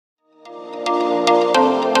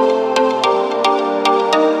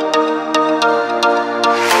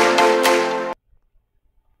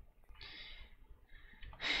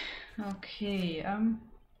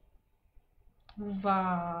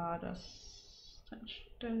war das?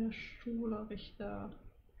 Der Schulrichter.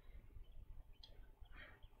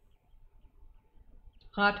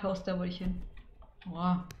 Rathaus, da wollte ich hin.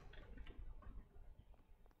 Boah.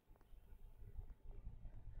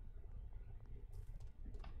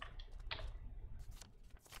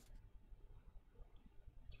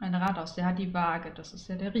 Ein Rathaus, der hat die Waage, das ist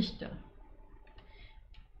ja der Richter.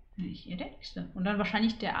 Nicht der nächste. Und dann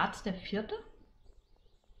wahrscheinlich der Arzt, der vierte?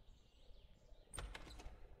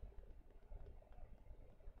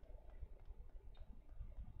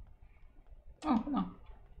 Oh, guck mal.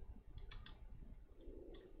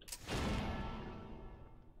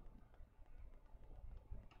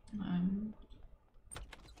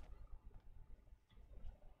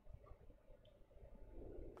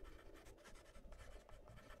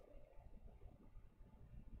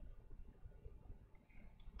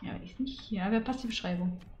 Ja, ist nicht hier. Wer passt die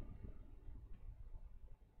Beschreibung?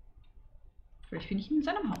 Vielleicht finde ich ihn in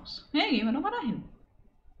seinem Haus. Ja, gehen wir nochmal dahin.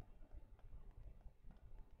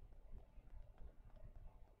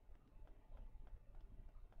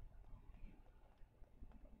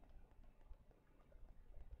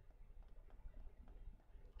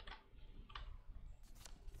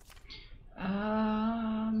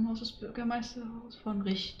 Haus des Bürgermeisters von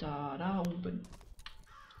Richter, da oben.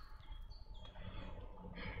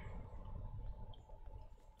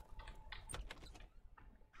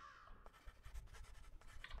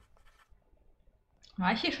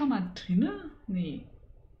 War ich hier schon mal drinne? Nee.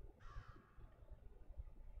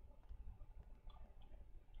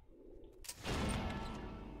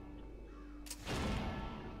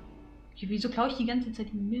 Wieso klaue ich die ganze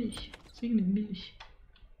Zeit die Milch? Deswegen mit Milch.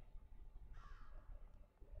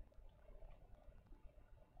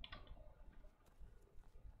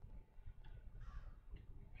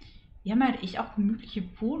 Wir haben halt echt auch gemütliche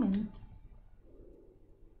Wohnungen.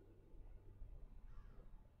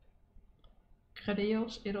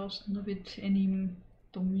 Credeos eros novit enim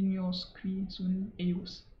dominios qui sun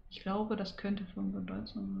eius. Ich glaube, das könnte von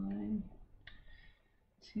Bedeutung sein.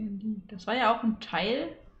 Das war ja auch ein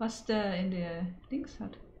Teil, was der in der Links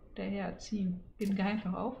hat. Der Herr ziehen. Geht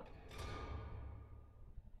Geheimfach auf.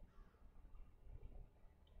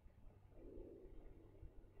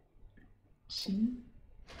 Ziehen.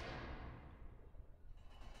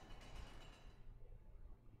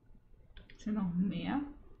 Ist hier noch mehr?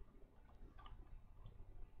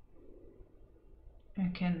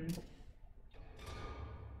 Erkennen.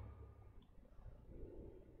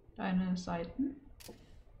 Deine Seiten.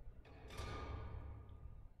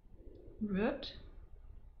 Wird.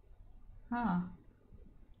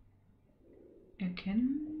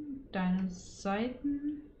 Erkennen. Deine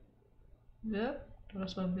Seiten. Wird. Oder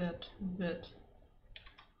das war wird. Wird.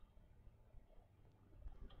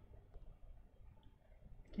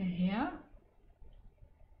 Der Herr.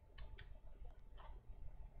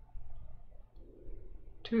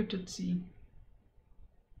 Tötet sie.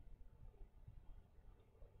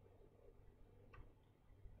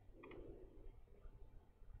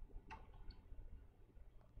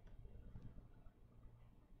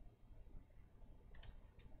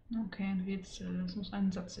 Okay, ein Rätsel. Das muss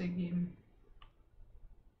einen Satz ergeben.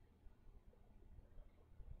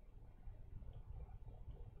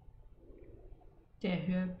 Der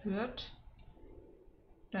Herr wird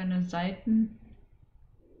deine Seiten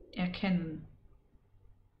erkennen.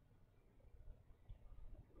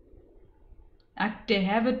 Ach, der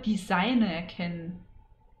Herr wird die Seine erkennen.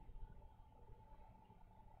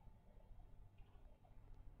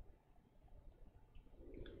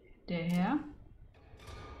 Der Herr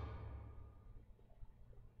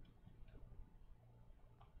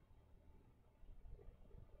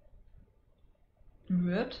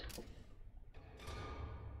wird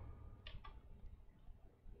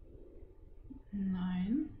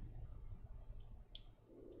nein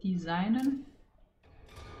die Seinen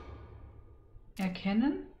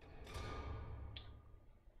erkennen.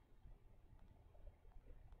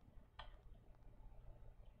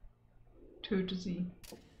 Töte sie.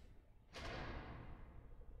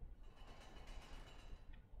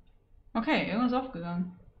 Okay, irgendwas ist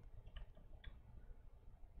aufgegangen.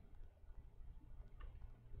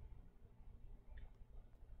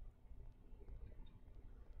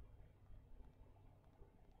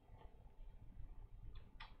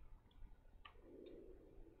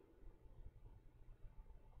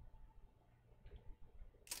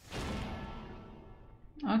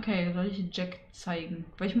 Okay, soll ich Jack zeigen?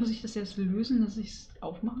 Vielleicht muss ich das jetzt lösen, dass ich es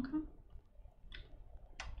aufmachen kann?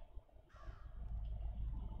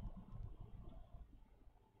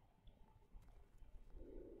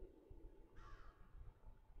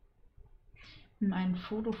 Ein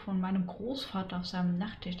Foto von meinem Großvater auf seinem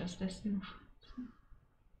Nachttisch, das lässt ihn.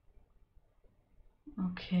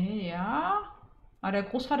 Okay, ja. Aber der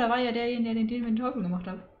Großvater war ja derjenige, der den Deal mit den Teufel gemacht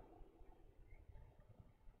hat.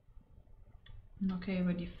 Okay,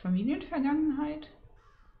 über die Familienvergangenheit.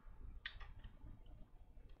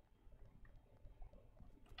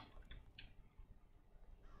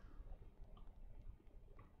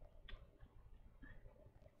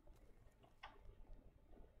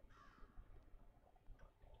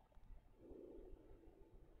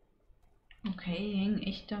 Okay, hängen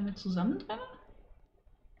echt damit zusammen drin?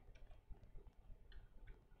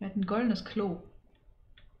 Er hat ein goldenes Klo.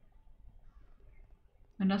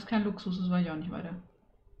 Wenn das kein Luxus ist, weiß ich auch nicht weiter.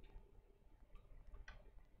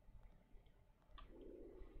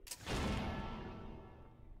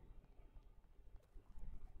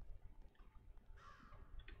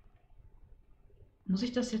 Muss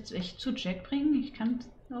ich das jetzt echt zu Jack bringen? Ich kann...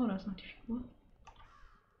 Oh, da ist noch die Figur.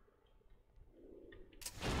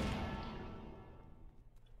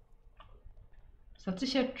 Es hat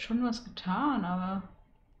sich jetzt schon was getan, aber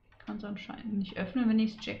ich kann es anscheinend nicht öffnen, wenn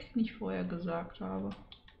ich es Jack nicht vorher gesagt habe.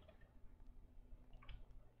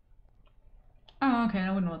 Ah, okay,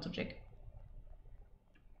 dann nur zu Jack.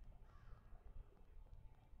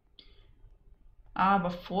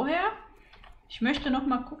 Aber vorher, ich möchte noch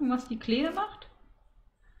mal gucken, was die Kleine macht.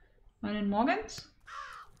 Bei den Morgens.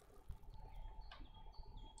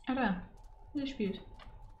 Ah, da. Sie spielt.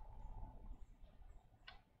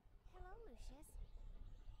 Hello, Lucius.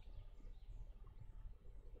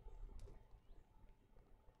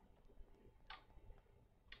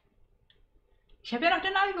 Ich habe ja noch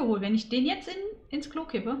den Ei geholt. Wenn ich den jetzt ins Klo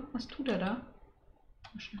kippe, was tut er da?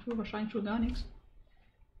 Wahrscheinlich schon gar nichts.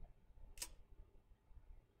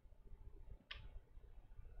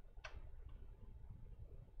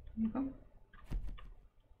 Ja.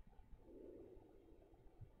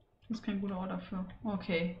 Das ist kein guter Ort dafür.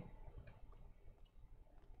 Okay.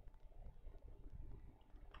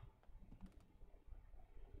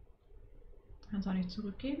 Kannst auch nicht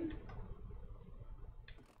zurückgeben.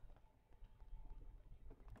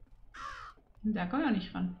 Da kann er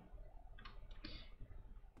nicht ran.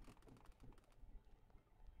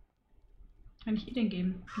 Kann ich ihr den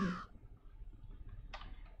geben?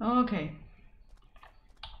 Okay.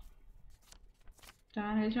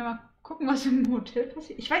 Dann hätte ich mal gucken, was im Hotel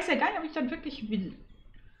passiert. Ich weiß ja gar nicht, ob ich dann wirklich will.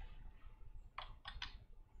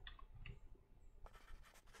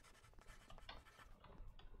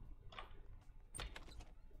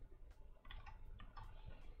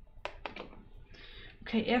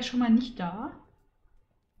 Okay, er ist schon mal nicht da.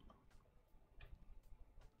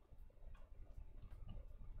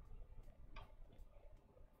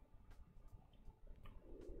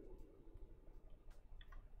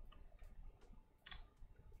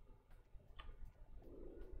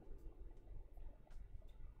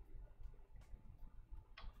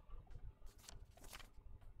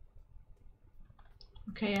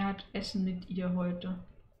 Okay, er hat Essen mit ihr heute.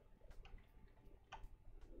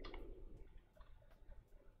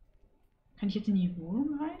 Kann ich jetzt in die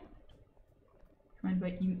Wohnung rein? Ich meine, bei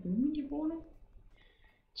ihm oben in die Wohnung?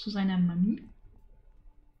 Zu seiner Mami?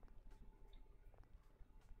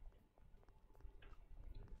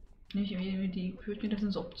 Ich würde mir das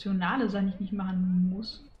ins Optionale sein, ich nicht machen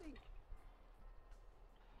muss.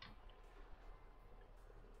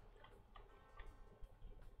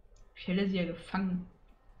 Ich hätte sie ja gefangen.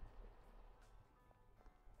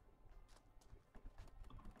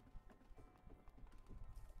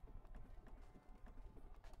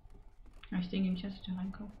 Aber ich denke nicht, dass ich da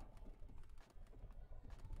reinkomme.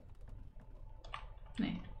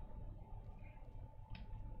 Nee.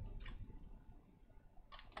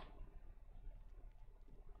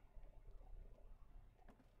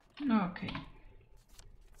 Okay.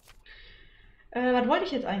 Was wollte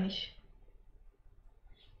ich jetzt eigentlich?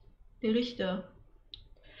 Der Richter.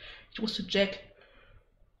 Ich wusste Jack.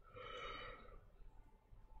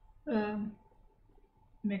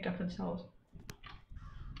 Make-up ins Haus.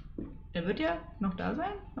 Der wird ja noch da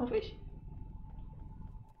sein, hoffe ich.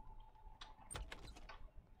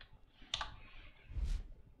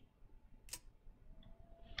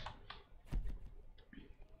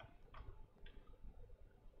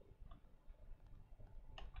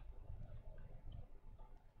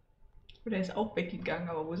 Oder er ist auch weggegangen,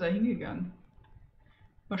 aber wo ist er hingegangen?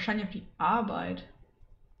 Wahrscheinlich auf die Arbeit.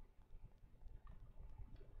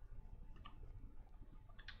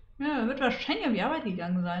 Ja, er wird wahrscheinlich auf die Arbeit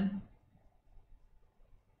gegangen sein.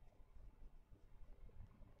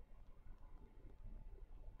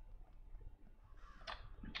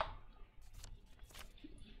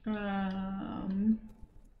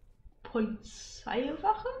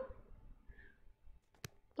 Polizeiwache?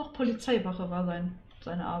 Doch, Polizeiwache war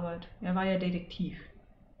seine Arbeit. Er war ja Detektiv.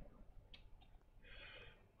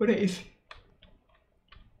 Oder ist.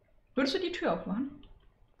 Würdest du die Tür aufmachen?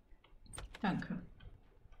 Danke.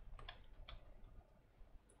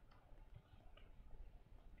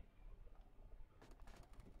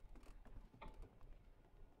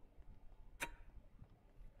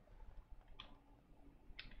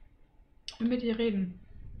 Ich will mit dir reden.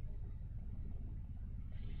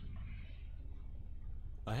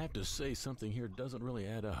 I have to say something here doesn't really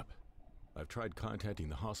add up. I've tried contacting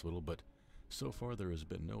the hospital, but so far there has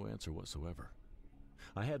been no answer whatsoever.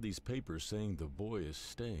 I have these papers saying the boy is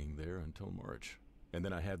staying there until March. And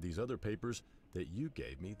then I have these other papers that you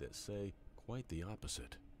gave me that say quite the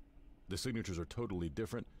opposite. The signatures are totally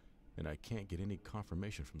different, and I can't get any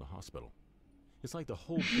confirmation from the hospital. It's like the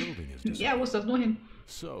whole building is disappeared. Ja, wo ist das nur hin?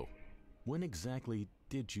 So, when exactly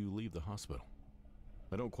did you leave the hospital?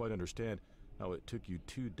 I don't quite understand how it took you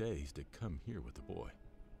 2 days to come here with the boy.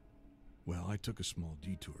 Well, I took a small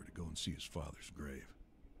detour to go and see his father's grave.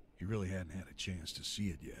 He really hadn't had a chance to see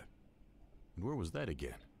it yet. And where was that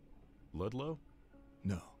again? Ludlow?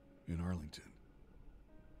 No, in Arlington.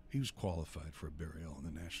 He was qualified for a burial in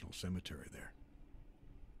the National Cemetery there.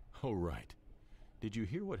 Oh, right. Did you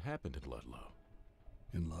hear what happened at Ludlow?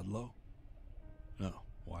 In Ludlow? No,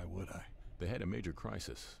 why would I? They had a major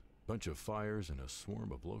crisis. Bunch of fires and a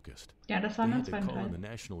swarm of locusts. Ja, das They war had mein to call in zweiter the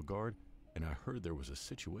Teil. National Guard, and I heard there was a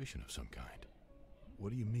situation of some kind.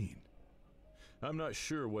 What do you mean? I'm not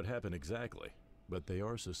sure what happened exactly, but they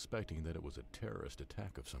are suspecting that it was a terrorist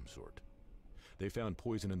attack of some sort. They found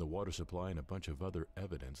poison in the water supply and a bunch of other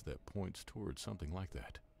evidence that points towards something like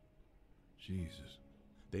that. Jesus.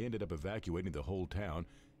 They ended up evacuating the whole town,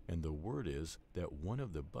 and the word is that one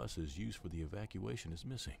of the buses used for the evacuation is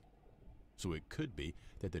missing. So it could be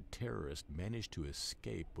that the terrorists managed to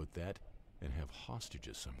escape with that and have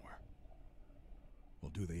hostages somewhere.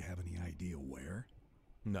 Well, do they have any idea where?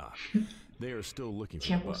 Nah, they are still looking for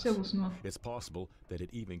Tja, the wo bus. ist der Bus nur? It's possible that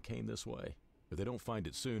it even came this way. If they don't find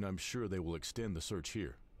it soon, I'm sure they will extend the search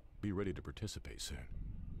here. Be ready to participate soon.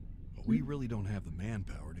 Well, we really don't have the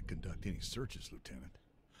manpower to conduct any searches, Lieutenant.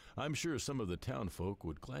 I'm sure some of the town folk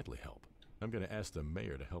would gladly help. I'm going to ask the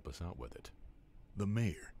mayor to help us out with it. The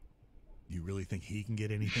mayor? You really think he can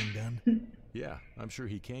get anything done? Yeah, I'm sure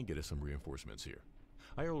he can get us some reinforcements here.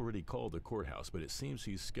 I already called the courthouse, but it seems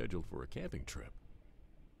he's scheduled for a camping trip.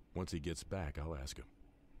 Once he gets back, I'll ask him.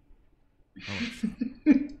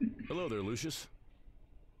 Hello there, Lucius.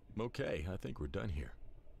 Okay, I think we're done here.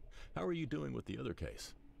 How are you doing with the other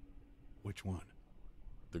case? Which one?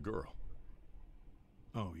 The girl.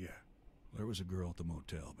 Oh, yeah. There was a girl at the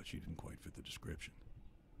motel, but she didn't quite fit the description.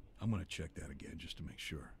 I'm gonna check that again just to make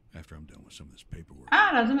sure, after I'm done with some of this paperwork.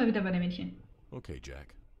 Ah, da sind wir wieder bei dem Mädchen. Okay,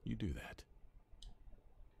 Jack, you do that.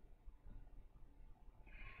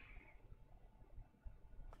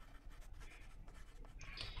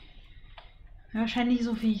 Er scheint nicht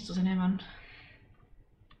so fähig zu sein, der Mann.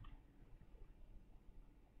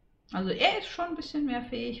 Also er ist schon ein bisschen mehr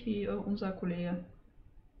fähig wie unser Kollege.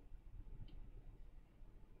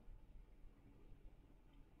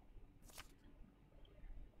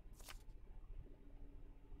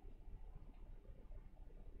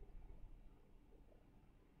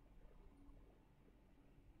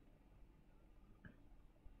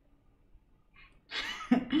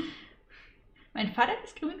 Mein Vater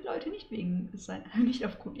diskriminiert Leute nicht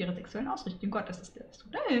aufgrund ihrer sexuellen Ausrichtung. Gott, das tut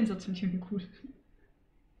der Satz finde ich irgendwie cool.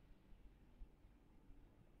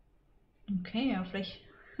 Okay, ja, vielleicht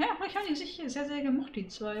haben die sich sehr, sehr gemocht, die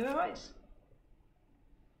zwei, wer weiß.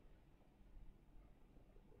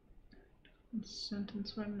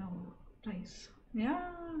 Sentence right now. Dice.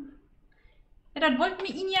 Ja. Ja, dann wollten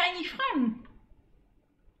wir ihn ja eigentlich fragen.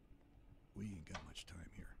 We ain't got much time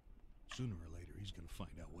here. Sooner or later, he's gonna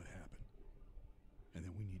find out what happened. And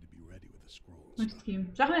then we need to be ready with the scroll and Nichts stuff.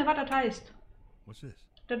 geben. Sag mir, was das heißt. What's this?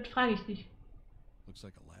 Das frage ich dich. Looks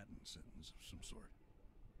like a Latin sentence of some sort.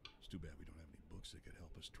 It's too bad we don't have any books that could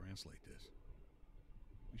help us translate this.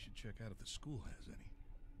 We should check out if the school has any.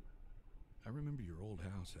 I remember your old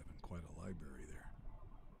house having quite a library there.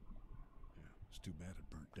 Yeah, it's too bad it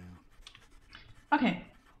burnt down. Okay.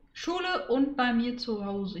 Schule und bei mir zu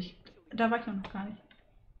Hause. Da war ich noch gar nicht.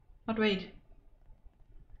 But wait.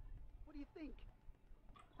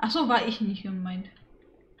 Achso, war ich nicht gemeint.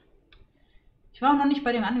 Ich war auch noch nicht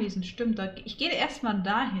bei dem Anwesen, stimmt. Ich gehe erstmal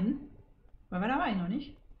dahin. Weil da war ich noch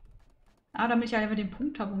nicht. Ah, damit ich einfach den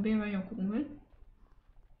Punkt habe und wen ich auch gucken will.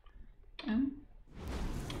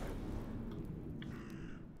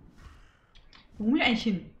 Wo muss ich eigentlich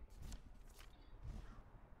hin?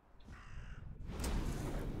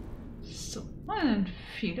 sind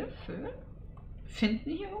viele Vögel. Finden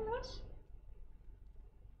wir hier irgendwas?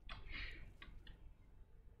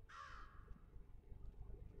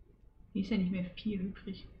 Hier ist ja nicht mehr viel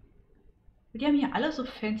übrig. Die haben hier alle so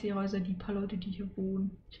fancy Häuser, die paar Leute, die hier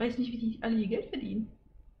wohnen. Ich weiß nicht, wie die alle ihr Geld verdienen.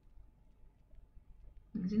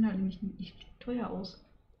 Die sehen halt nicht teuer aus.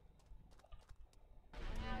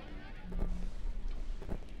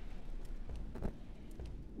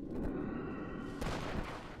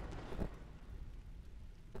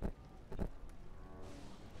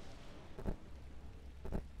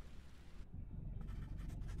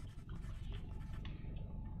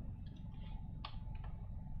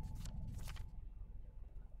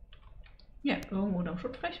 Ja, irgendwo unterm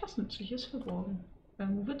Schutt vielleicht was Nützliches verborgen.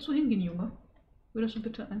 Wo willst du hingehen, Junge? Würdest du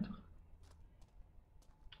bitte einfach...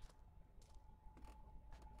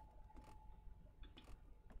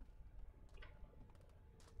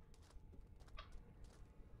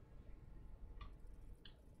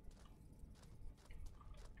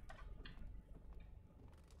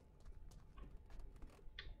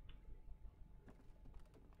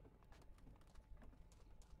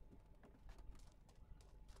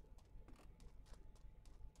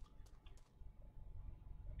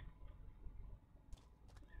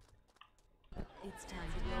 It's time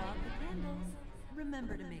to blow out the candles.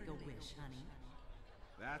 Remember to make a wish, honey.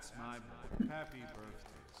 That's my boy. Happy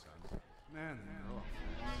birthday, son. Man, they're off.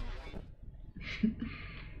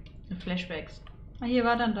 Flashbacks. Ah, hier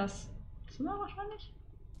war dann das Zimmer wahrscheinlich?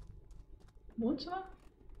 Wohnzimmer?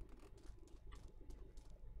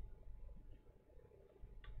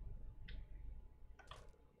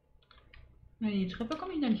 Die Treppe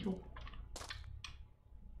komme ich da nicht hoch.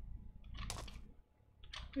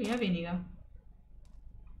 Eher weniger.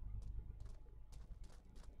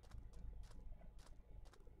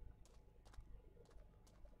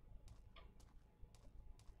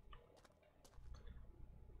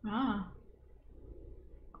 Ah.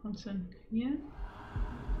 Konzentrieren.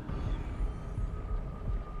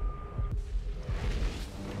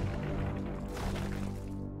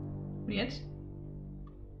 Und jetzt?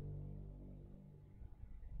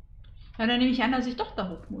 Ja, dann nehme ich an, dass ich doch da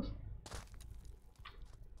hoch muss.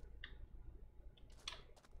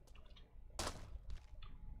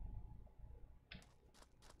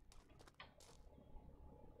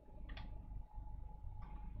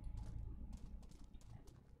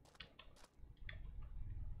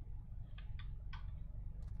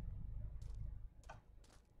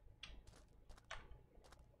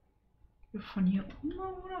 Von hier oben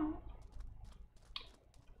oder?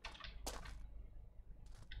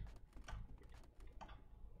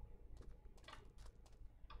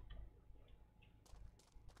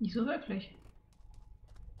 Nicht so wirklich.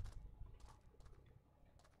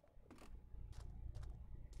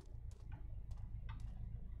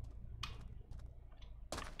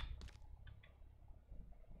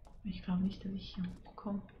 Ich glaube nicht, dass ich hier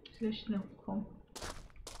hochkomme. Sehr schnell hochkomme.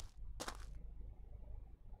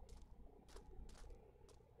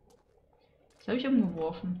 Das habe ich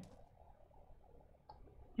umgeworfen.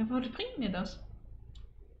 Ja, was bringt mir das?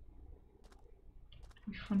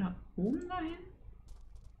 Bin ich von da oben dahin?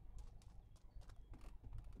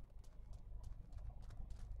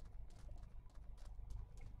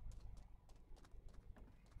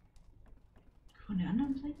 Von der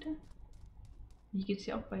anderen Seite? Hier geht es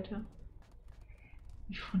ja auch weiter. Bin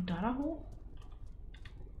ich von da hoch?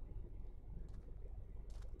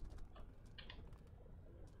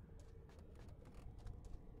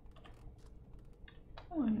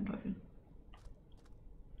 Oh, den Teufel.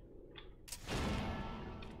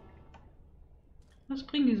 Was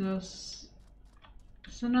bringt dieses?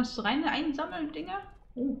 Sind das reine Einsammeldinger?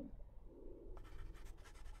 Oh.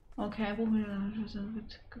 Okay, wo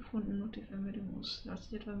wird gefunden, Notivermittlung muss.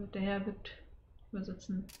 Das etwa mit der Herr wird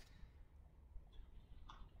übersetzen.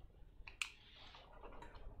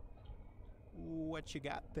 What you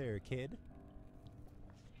got there, kid?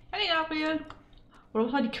 Hey, Gabriel! Oder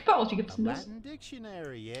was war die Kippe aus? Wie gibt's A denn das? Latin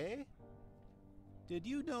dictionary, eh? Did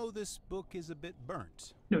you know this book is a bit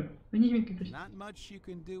burnt? Nö, bin ich mitgekriegt. Not much you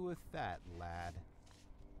can do with that, lad.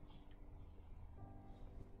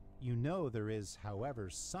 You know there is, however,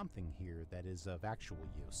 something here that is of actual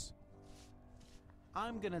use.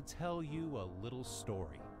 I'm gonna tell you a little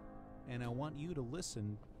story, and I want you to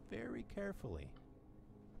listen very carefully.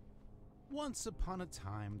 Once upon a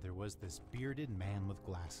time, there was this bearded man with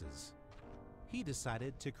glasses. He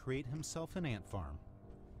decided to create himself an ant farm.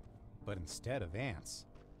 But instead of ants,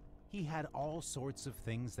 he had all sorts of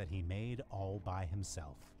things that he made all by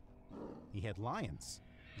himself. He had lions,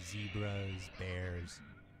 zebras, bears,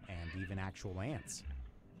 and even actual ants.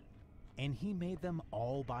 And he made them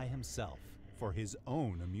all by himself, for his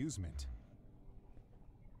own amusement.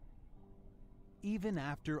 Even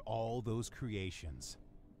after all those creations,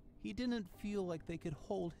 he didn't feel like they could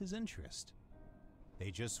hold his interest.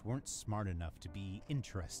 They just weren't smart enough to be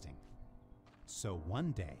interesting. So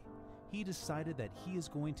one day, he decided that he is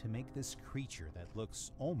going to make this creature that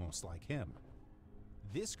looks almost like him.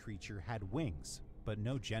 This creature had wings, but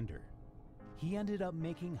no gender. He ended up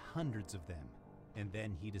making hundreds of them, and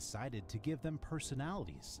then he decided to give them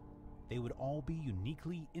personalities. They would all be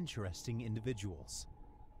uniquely interesting individuals.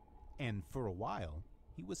 And for a while,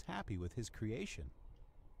 he was happy with his creation.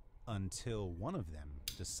 Until one of them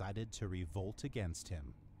decided to revolt against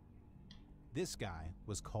him. This guy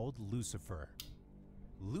was called Lucifer.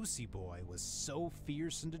 Lucy Boy was so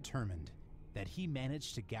fierce and determined that he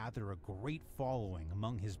managed to gather a great following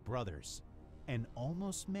among his brothers and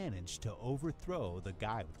almost managed to overthrow the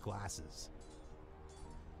guy with glasses.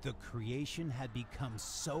 The creation had become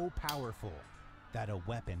so powerful that a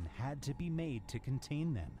weapon had to be made to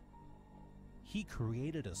contain them. He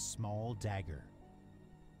created a small dagger.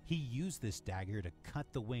 He used this dagger to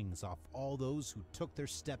cut the wings off all those who took their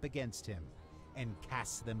step against him and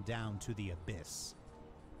cast them down to the abyss.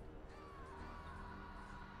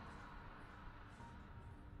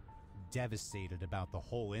 Devastated about the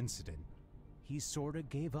whole incident, he sorta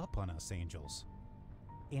gave up on us angels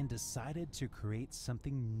and decided to create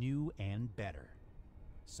something new and better.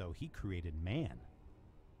 So he created man,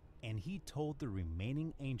 and he told the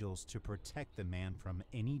remaining angels to protect the man from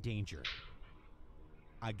any danger.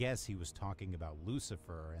 I guess he was talking about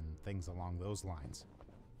Lucifer and things along those lines.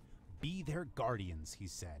 Be their guardians, he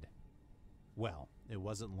said. Well, it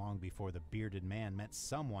wasn't long before the bearded man met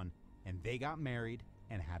someone and they got married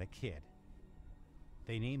and had a kid.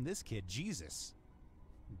 They named this kid Jesus,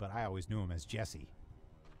 but I always knew him as Jesse.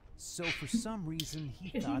 So for some reason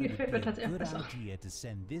he thought it would be a good idea to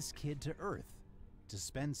send this kid to Earth to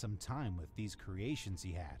spend some time with these creations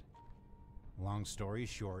he had. Long story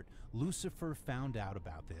short, Lucifer found out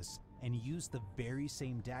about this and used the very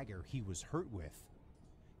same dagger he was hurt with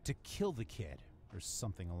to kill the kid, or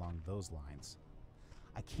something along those lines.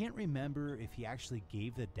 I can't remember if he actually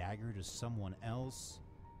gave the dagger to someone else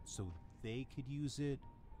so they could use it,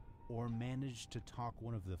 or managed to talk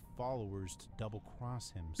one of the followers to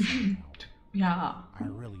double-cross him somehow. Yeah. I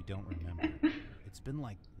really don't remember. It's been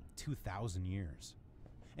like 2,000 years.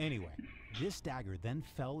 Anyway, this dagger then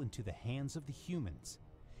fell into the hands of the humans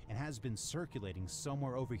and has been circulating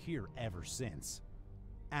somewhere over here ever since.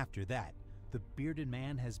 After that, the bearded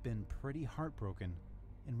man has been pretty heartbroken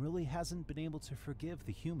and really hasn't been able to forgive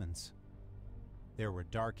the humans. There were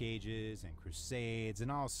dark ages and crusades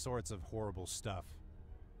and all sorts of horrible stuff.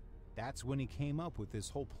 That's when he came up with this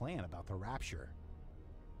whole plan about the rapture.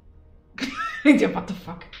 Ja, what the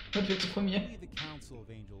fuck? Was willst du von mir? We, the Council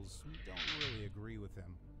of Angels, don't really agree with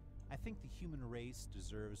him. I think the human race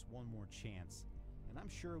deserves one more chance, and I'm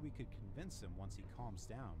sure we could convince him once he calms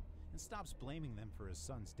down and stops blaming them for his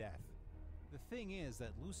son's death. The thing is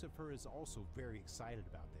that Lucifer is also very excited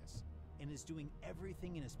about this, and is doing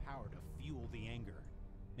everything in his power to fuel the anger,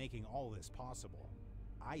 making all this possible.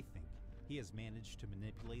 I think he has managed to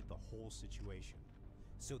manipulate the whole situation,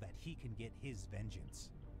 so that he can get his vengeance.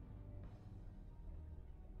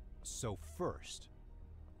 So first,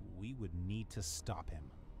 we would need to stop him.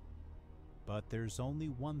 But there's only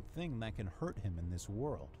one thing that can hurt him in this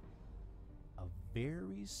world. A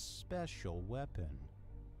very special weapon.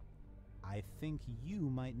 I think you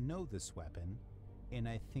might know this weapon, and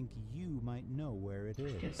I think you might know where it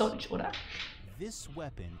is. Deutsch, oder? This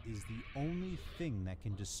weapon is the only thing that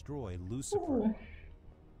can destroy Lucifer.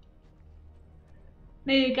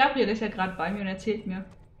 Nee, Gabriel ist ja gerade bei mir und erzählt mir.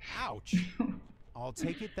 Ouch! I'll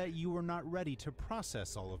take it that you are not ready to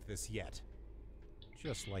process all of this yet.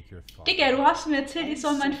 Just like your father. Digga, du hast mir erzählt, ich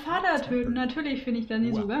soll meinen Vater töten. Natürlich finde ich das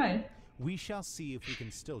nicht so geil. We shall see if we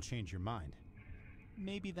can still change your mind.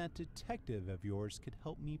 Maybe that detective of yours could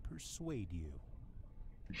help me persuade you.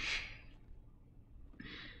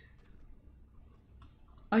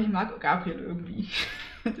 Aber ich mag Gabriel irgendwie.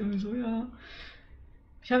 Irgendwie so, ja.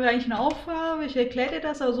 Ich habe ja eigentlich eine Aufgabe, ich erkläre dir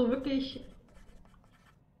das, aber so wirklich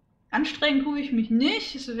anstrengen tue ich mich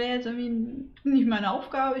nicht. Es wäre jetzt irgendwie nicht meine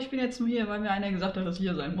Aufgabe. Ich bin jetzt nur hier, weil mir einer gesagt hat, dass ich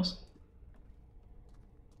hier sein muss.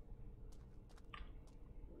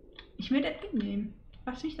 Ich will das mitnehmen.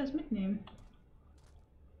 Was will ich das mitnehmen?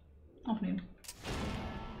 Aufnehmen.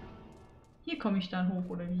 Hier komme ich dann hoch,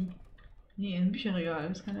 oder wie? Nee, ein Bücherregal,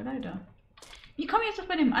 das ist keine Leiter. Wie komme ich jetzt auch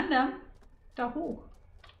bei dem anderen da hoch?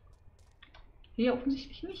 Hier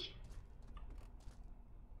offensichtlich nicht.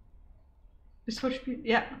 Ist voll Spiel.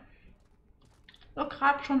 Ja. Doch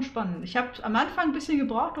gerade schon spannend. Ich habe am Anfang ein bisschen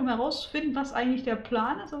gebraucht, um herauszufinden, was eigentlich der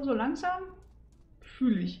Plan ist, aber so langsam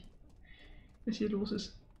fühle ich, was hier los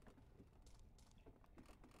ist.